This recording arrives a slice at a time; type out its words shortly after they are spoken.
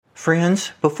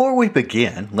Friends, before we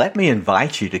begin, let me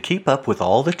invite you to keep up with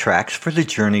all the Tracks for the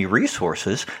Journey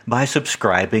resources by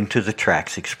subscribing to the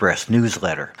Tracks Express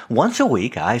newsletter. Once a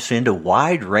week, I send a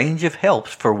wide range of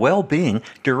helps for well-being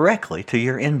directly to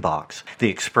your inbox. The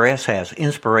Express has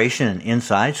inspiration and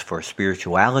insights for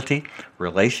spirituality,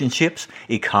 relationships,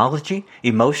 ecology,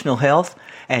 emotional health,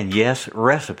 and yes,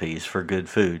 recipes for good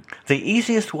food. The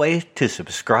easiest way to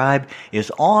subscribe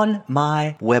is on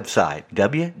my website,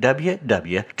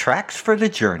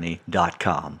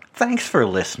 www.tracksforthejourney.com. Thanks for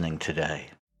listening today.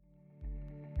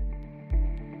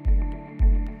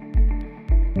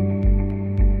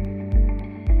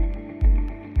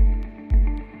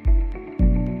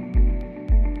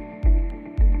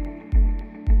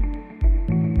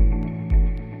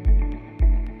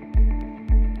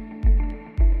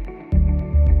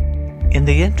 In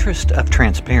the interest of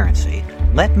transparency,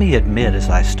 let me admit as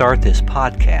I start this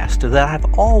podcast that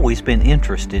I've always been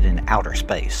interested in outer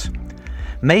space.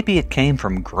 Maybe it came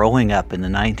from growing up in the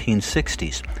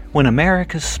 1960s when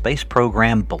America's space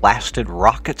program blasted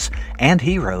rockets and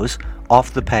heroes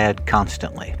off the pad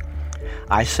constantly.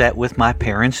 I sat with my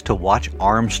parents to watch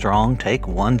Armstrong take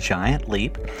one giant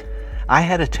leap. I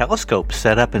had a telescope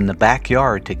set up in the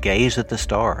backyard to gaze at the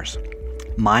stars.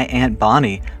 My Aunt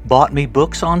Bonnie bought me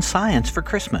books on science for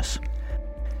Christmas.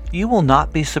 You will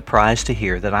not be surprised to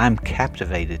hear that I'm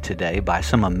captivated today by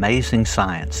some amazing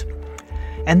science.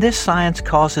 And this science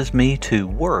causes me to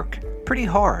work pretty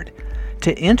hard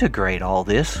to integrate all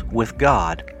this with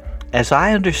God, as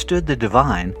I understood the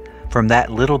divine from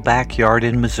that little backyard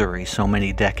in Missouri so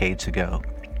many decades ago.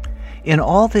 In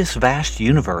all this vast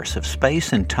universe of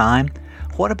space and time,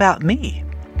 what about me,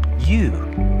 you,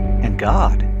 and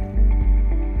God?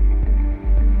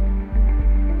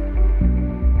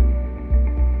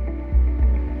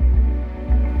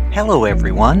 Hello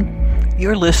everyone,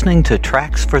 you're listening to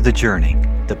Tracks for the Journey,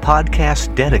 the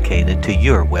podcast dedicated to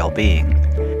your well-being.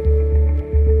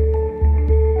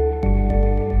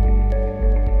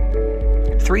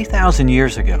 "3,000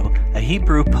 years ago, a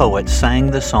Hebrew poet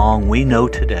sang the song we know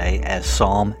today as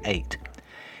Psalm 8.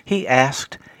 He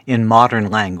asked, in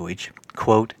modern language,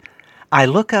 quote, "I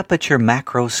look up at your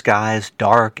macro skies,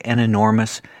 dark and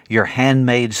enormous, your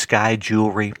handmade sky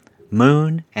jewelry,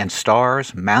 moon and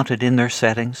stars mounted in their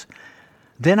settings.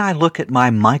 Then I look at my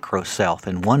micro self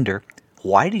and wonder,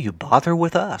 why do you bother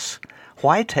with us?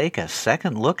 Why take a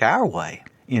second look our way?"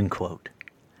 End quote.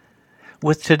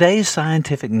 With today's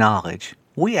scientific knowledge,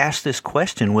 we ask this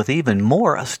question with even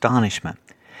more astonishment.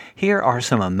 Here are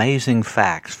some amazing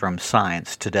facts from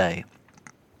science today.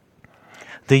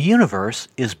 The universe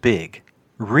is big,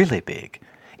 really big,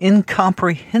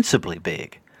 incomprehensibly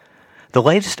big. The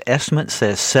latest estimate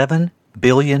says 7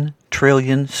 billion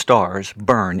trillion stars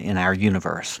burn in our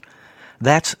universe.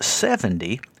 That's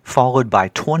 70 followed by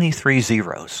 23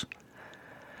 zeros.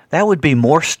 That would be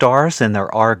more stars than there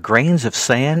are grains of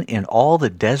sand in all the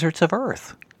deserts of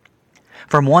Earth.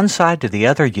 From one side to the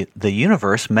other, the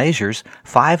universe measures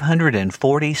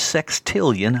 540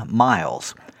 sextillion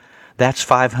miles. That's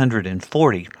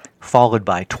 540 followed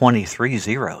by 23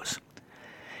 zeros.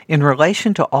 In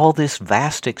relation to all this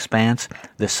vast expanse,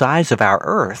 the size of our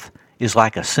Earth is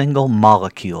like a single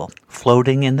molecule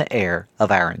floating in the air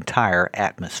of our entire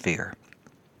atmosphere.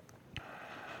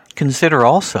 Consider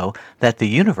also that the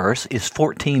universe is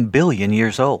 14 billion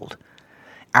years old.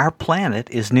 Our planet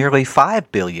is nearly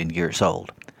 5 billion years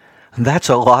old. That's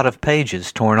a lot of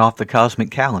pages torn off the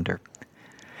cosmic calendar.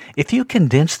 If you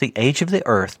condense the age of the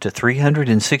Earth to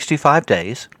 365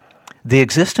 days, the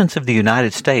existence of the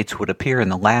United States would appear in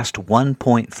the last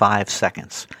 1.5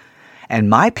 seconds, and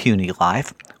my puny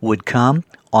life would come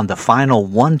on the final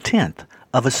 1/10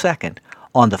 of a second,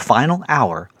 on the final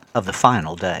hour of the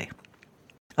final day.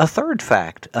 A third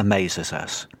fact amazes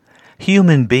us.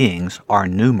 Human beings are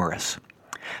numerous.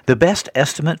 The best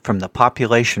estimate from the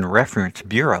Population Reference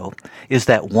Bureau is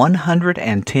that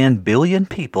 110 billion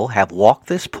people have walked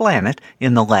this planet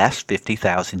in the last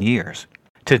 50,000 years.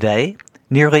 Today,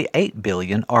 nearly 8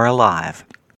 billion are alive.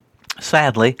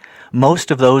 Sadly,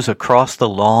 most of those across the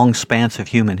long span of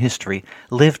human history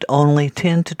lived only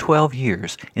 10 to 12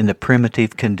 years in the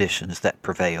primitive conditions that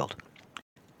prevailed.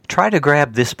 Try to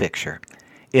grab this picture.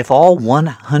 If all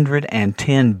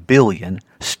 110 billion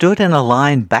stood in a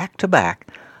line back to back,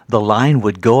 the line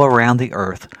would go around the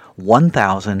Earth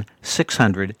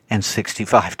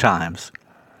 1,665 times.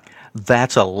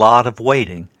 That's a lot of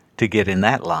waiting to get in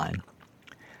that line.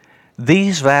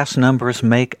 These vast numbers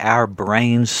make our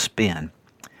brains spin.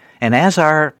 And as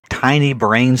our tiny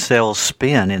brain cells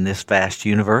spin in this vast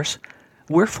universe,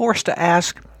 we're forced to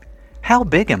ask, how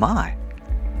big am I?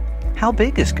 How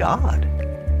big is God?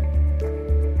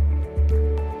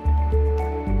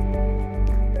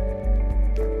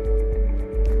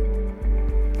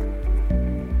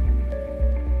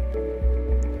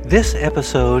 This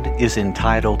episode is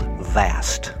entitled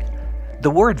Vast.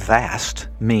 The word vast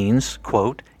means,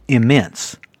 quote,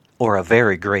 immense, or a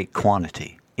very great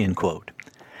quantity, end quote.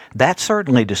 That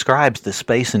certainly describes the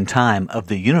space and time of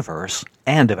the universe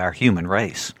and of our human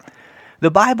race.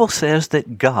 The Bible says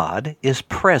that God is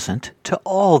present to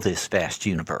all this vast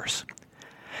universe.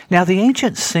 Now, the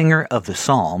ancient singer of the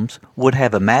Psalms would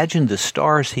have imagined the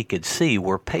stars he could see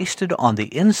were pasted on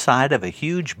the inside of a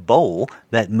huge bowl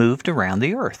that moved around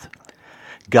the earth.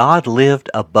 God lived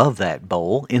above that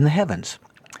bowl in the heavens.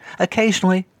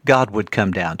 Occasionally, God would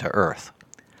come down to earth.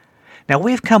 Now,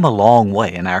 we've come a long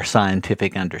way in our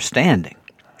scientific understanding,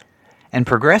 and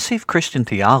progressive Christian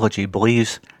theology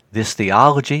believes this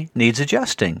theology needs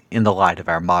adjusting in the light of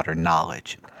our modern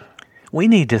knowledge. We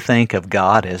need to think of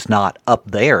God as not up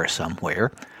there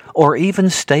somewhere, or even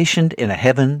stationed in a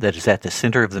heaven that is at the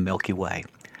center of the Milky Way.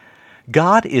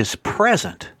 God is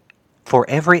present for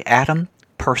every atom,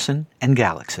 person, and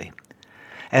galaxy.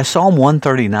 As Psalm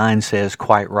 139 says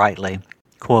quite rightly,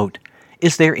 quote,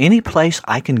 "Is there any place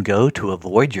I can go to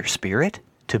avoid your spirit,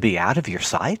 to be out of your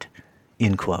sight?"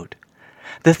 End quote.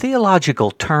 The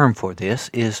theological term for this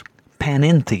is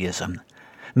panentheism,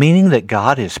 meaning that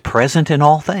God is present in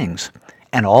all things,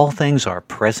 and all things are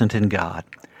present in God.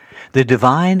 The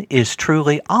divine is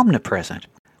truly omnipresent,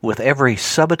 with every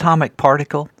subatomic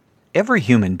particle, every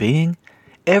human being,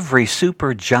 every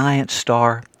supergiant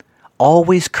star,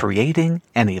 always creating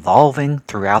and evolving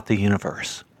throughout the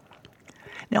universe.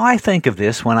 Now, I think of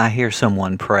this when I hear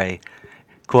someone pray,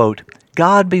 quote,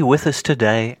 "God be with us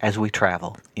today as we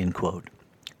travel," end quote.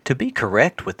 To be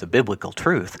correct with the biblical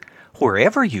truth,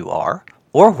 wherever you are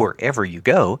or wherever you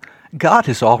go, God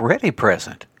is already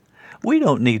present. We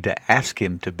don't need to ask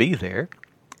Him to be there.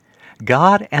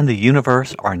 God and the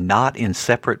universe are not in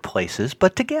separate places,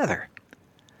 but together.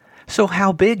 So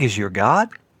how big is your God?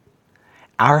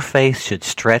 Our faith should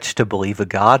stretch to believe a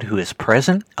God who is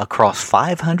present across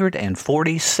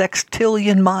 540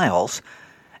 sextillion miles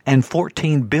and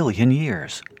 14 billion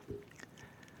years.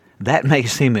 That may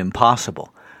seem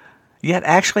impossible, yet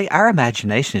actually our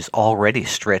imagination is already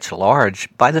stretched large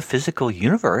by the physical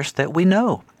universe that we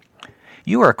know.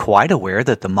 You are quite aware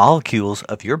that the molecules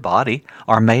of your body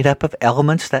are made up of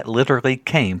elements that literally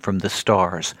came from the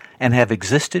stars and have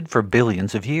existed for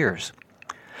billions of years.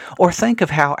 Or think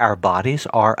of how our bodies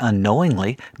are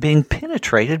unknowingly being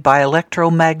penetrated by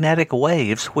electromagnetic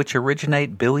waves which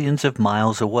originate billions of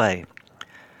miles away.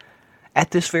 At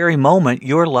this very moment,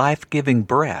 your life-giving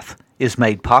breath is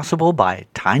made possible by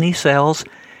tiny cells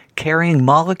carrying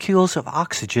molecules of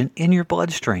oxygen in your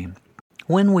bloodstream.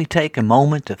 When we take a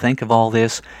moment to think of all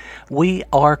this, we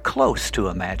are close to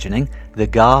imagining the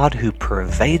God who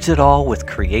pervades it all with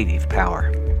creative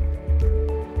power.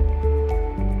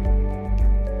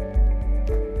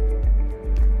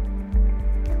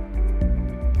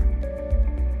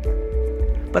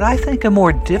 But I think a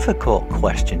more difficult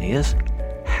question is,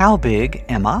 how big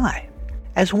am I?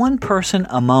 As one person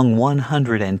among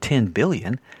 110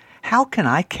 billion, how can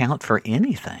I count for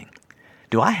anything?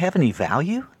 Do I have any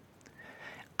value?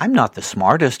 I'm not the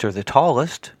smartest or the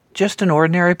tallest, just an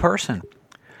ordinary person.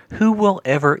 Who will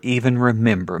ever even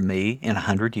remember me in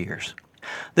 100 years?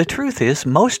 The truth is,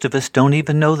 most of us don't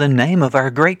even know the name of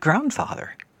our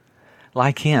great-grandfather.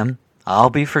 Like him, I'll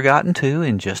be forgotten too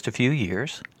in just a few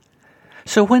years.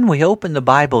 So when we open the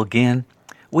Bible again,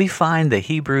 we find the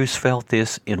Hebrews felt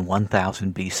this in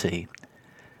 1000 BC.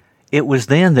 It was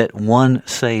then that one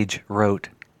sage wrote,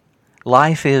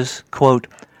 "Life is, quote,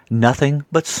 nothing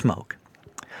but smoke.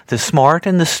 The smart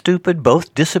and the stupid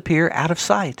both disappear out of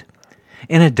sight.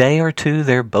 In a day or two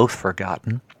they're both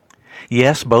forgotten.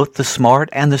 Yes, both the smart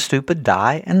and the stupid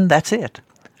die, and that's it.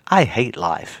 I hate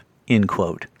life," end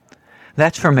quote.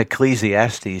 That's from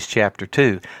Ecclesiastes chapter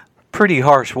 2. Pretty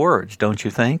harsh words, don't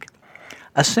you think?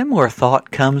 A similar thought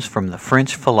comes from the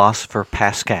French philosopher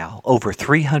Pascal over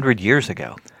 300 years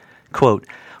ago. Quote,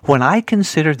 "When I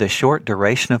consider the short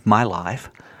duration of my life,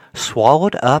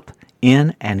 swallowed up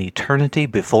in an eternity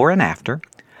before and after,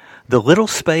 the little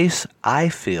space I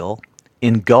feel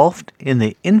engulfed in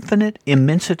the infinite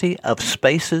immensity of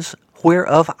spaces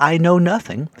whereof I know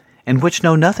nothing, and which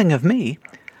know nothing of me,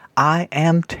 I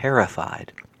am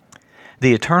terrified.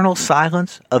 The eternal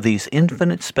silence of these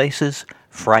infinite spaces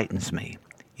frightens me,"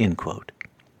 end quote.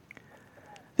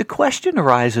 The question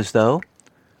arises, though,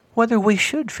 whether we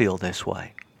should feel this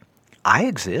way. I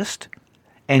exist,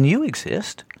 and you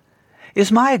exist. Is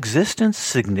my existence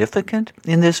significant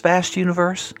in this vast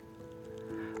universe?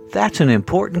 That's an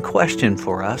important question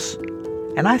for us,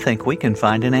 and I think we can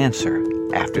find an answer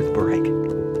after the break.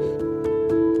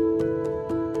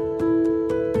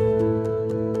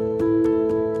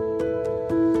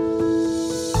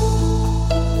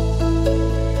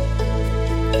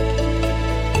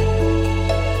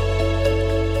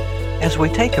 as we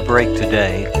take a break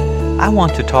today, I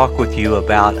want to talk with you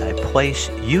about a place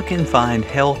you can find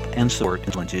help and support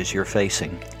challenges you're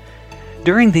facing.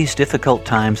 During these difficult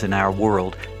times in our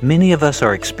world, many of us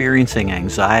are experiencing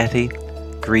anxiety,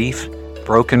 grief,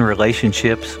 broken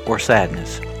relationships, or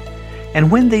sadness.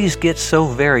 And when these get so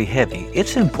very heavy,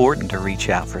 it's important to reach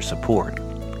out for support.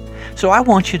 So I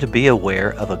want you to be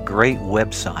aware of a great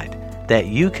website that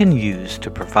you can use to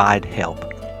provide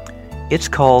help. It's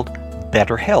called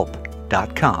BetterHelp.com.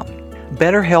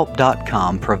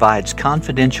 BetterHelp.com provides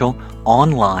confidential,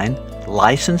 online,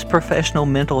 licensed professional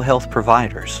mental health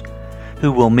providers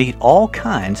who will meet all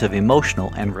kinds of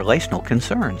emotional and relational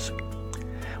concerns.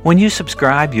 When you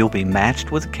subscribe, you'll be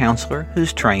matched with a counselor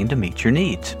who's trained to meet your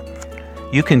needs.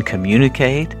 You can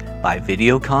communicate by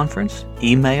video conference,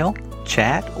 email,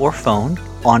 chat, or phone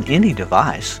on any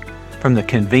device from the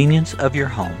convenience of your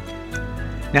home.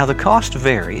 Now, the cost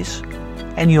varies,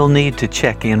 and you'll need to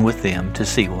check in with them to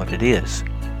see what it is.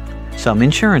 Some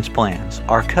insurance plans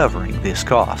are covering this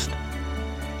cost.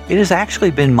 It has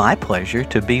actually been my pleasure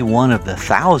to be one of the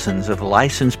thousands of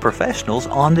licensed professionals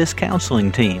on this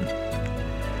counseling team.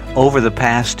 Over the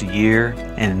past year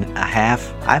and a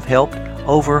half, I've helped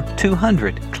over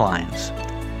 200 clients.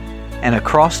 And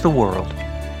across the world,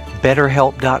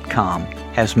 BetterHelp.com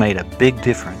has made a big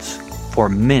difference for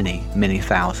many, many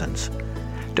thousands.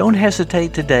 Don't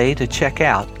hesitate today to check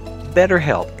out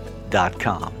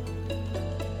BetterHelp.com.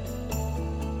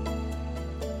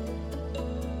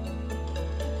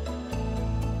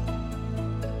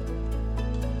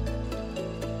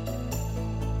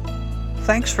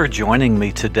 Thanks for joining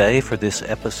me today for this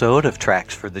episode of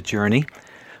Tracks for the Journey.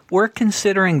 We're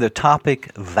considering the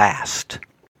topic vast.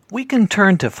 We can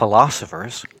turn to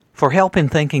philosophers for help in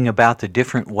thinking about the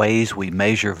different ways we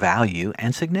measure value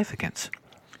and significance.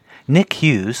 Nick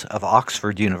Hughes of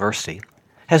Oxford University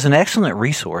has an excellent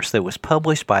resource that was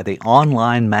published by the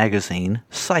online magazine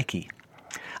Psyche.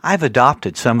 I've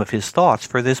adopted some of his thoughts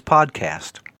for this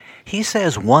podcast. He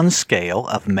says one scale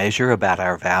of measure about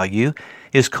our value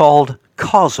is called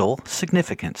causal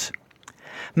significance.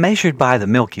 Measured by the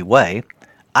Milky Way,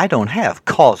 I don't have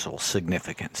causal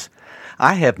significance.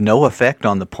 I have no effect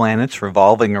on the planets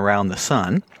revolving around the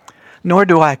sun, nor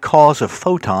do I cause a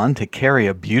photon to carry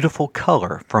a beautiful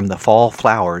color from the fall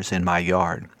flowers in my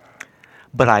yard.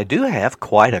 But I do have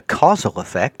quite a causal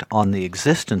effect on the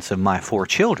existence of my 4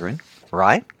 children,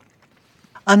 right?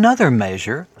 Another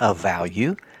measure of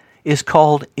value is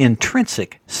called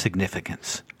intrinsic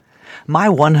significance. My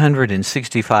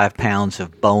 165 pounds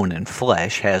of bone and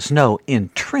flesh has no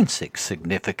intrinsic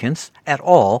significance at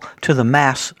all to the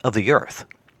mass of the earth.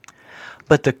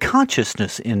 But the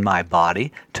consciousness in my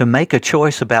body to make a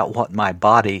choice about what my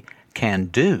body can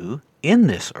do in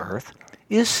this earth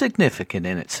is significant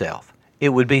in itself. It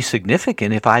would be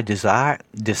significant if I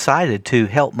decided to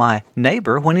help my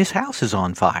neighbor when his house is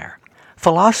on fire.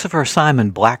 Philosopher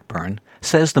Simon Blackburn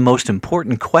says the most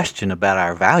important question about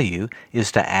our value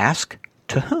is to ask,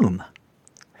 to whom?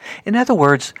 In other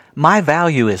words, my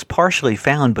value is partially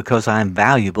found because I am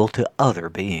valuable to other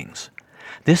beings.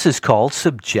 This is called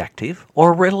subjective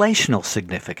or relational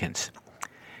significance.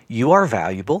 You are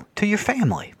valuable to your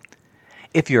family.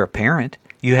 If you're a parent,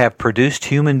 you have produced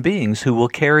human beings who will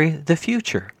carry the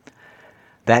future.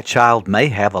 That child may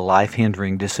have a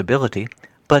life-hindering disability,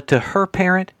 but to her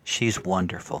parent, she's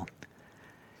wonderful.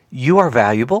 You are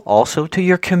valuable also to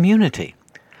your community,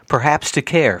 perhaps to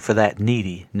care for that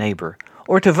needy neighbor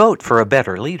or to vote for a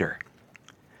better leader.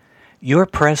 Your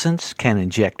presence can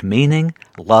inject meaning,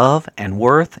 love, and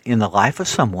worth in the life of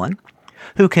someone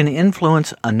who can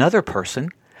influence another person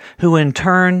who in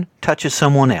turn touches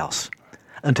someone else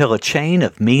until a chain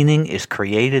of meaning is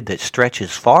created that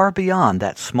stretches far beyond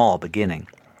that small beginning.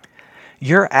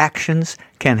 Your actions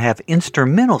can have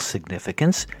instrumental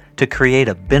significance to create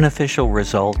a beneficial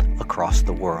result across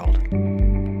the world.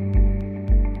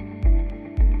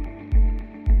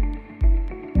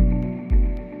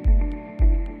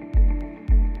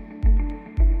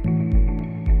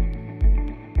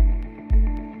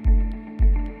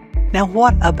 Now,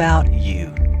 what about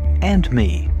you and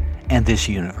me and this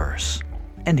universe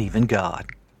and even God?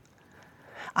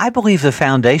 I believe the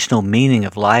foundational meaning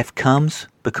of life comes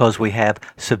because we have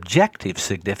subjective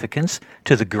significance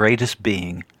to the greatest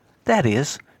being, that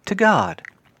is, to God.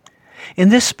 In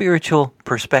this spiritual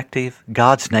perspective,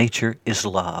 God's nature is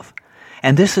love,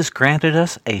 and this has granted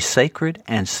us a sacred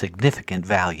and significant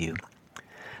value.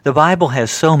 The Bible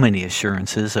has so many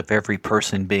assurances of every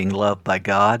person being loved by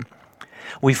God.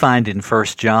 We find in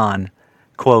 1 John,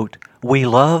 quote, "We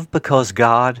love because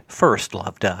God first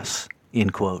loved us,"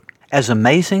 end quote. As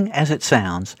amazing as it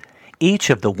sounds,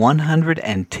 Each of the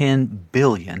 110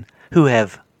 billion who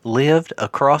have lived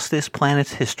across this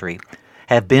planet's history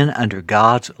have been under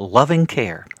God's loving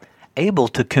care, able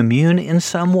to commune in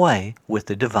some way with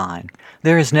the divine.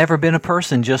 There has never been a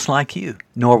person just like you,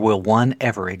 nor will one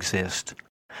ever exist.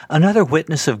 Another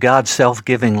witness of God's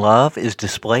self-giving love is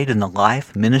displayed in the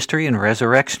life, ministry, and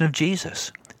resurrection of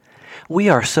Jesus. We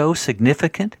are so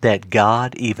significant that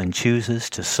God even chooses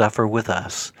to suffer with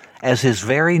us, as His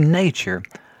very nature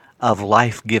of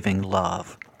life-giving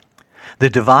love. The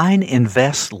divine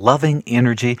invests loving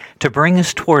energy to bring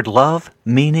us toward love,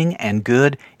 meaning, and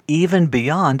good even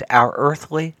beyond our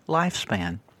earthly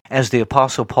lifespan. As the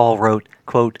Apostle Paul wrote,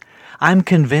 quote, "I'm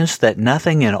convinced that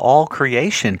nothing in all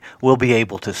creation will be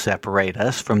able to separate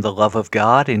us from the love of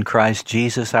God in Christ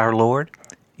Jesus our Lord."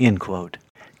 End quote.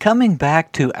 Coming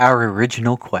back to our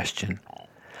original question,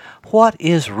 what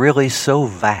is really so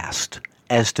vast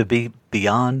as to be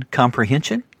beyond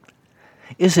comprehension?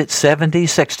 Is it 70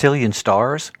 sextillion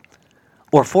stars?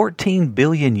 Or 14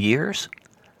 billion years?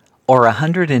 Or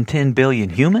 110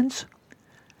 billion humans?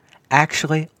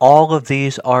 Actually, all of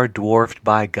these are dwarfed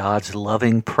by God's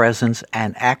loving presence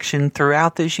and action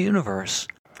throughout this universe.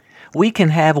 We can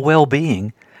have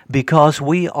well-being because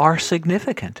we are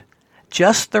significant,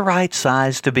 just the right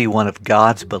size to be one of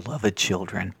God's beloved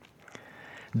children.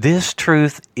 This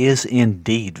truth is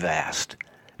indeed vast,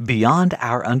 beyond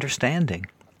our understanding,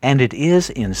 and it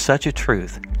is in such a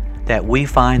truth that we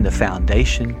find the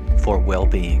foundation for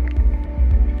well-being.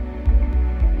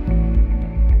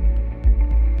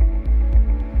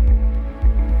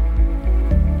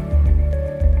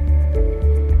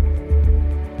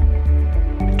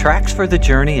 Tracks for the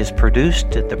Journey is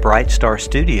produced at the Bright Star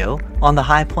Studio on the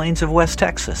High Plains of West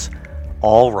Texas.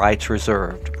 All rights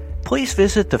reserved. Please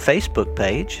visit the Facebook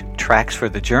page, Tracks for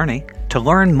the Journey, to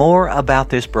learn more about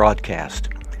this broadcast.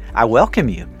 I welcome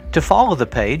you to follow the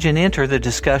page and enter the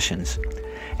discussions.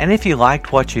 And if you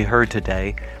liked what you heard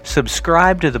today,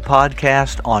 subscribe to the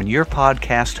podcast on your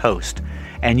podcast host,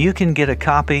 and you can get a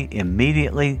copy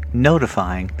immediately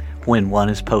notifying when one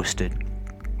is posted.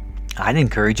 I'd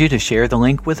encourage you to share the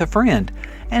link with a friend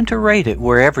and to rate it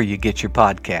wherever you get your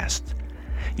podcasts.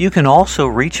 You can also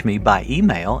reach me by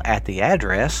email at the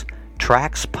address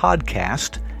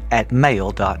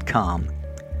trackspodcast@mail.com.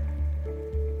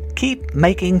 Keep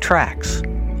making tracks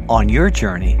on your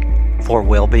journey for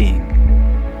well-being.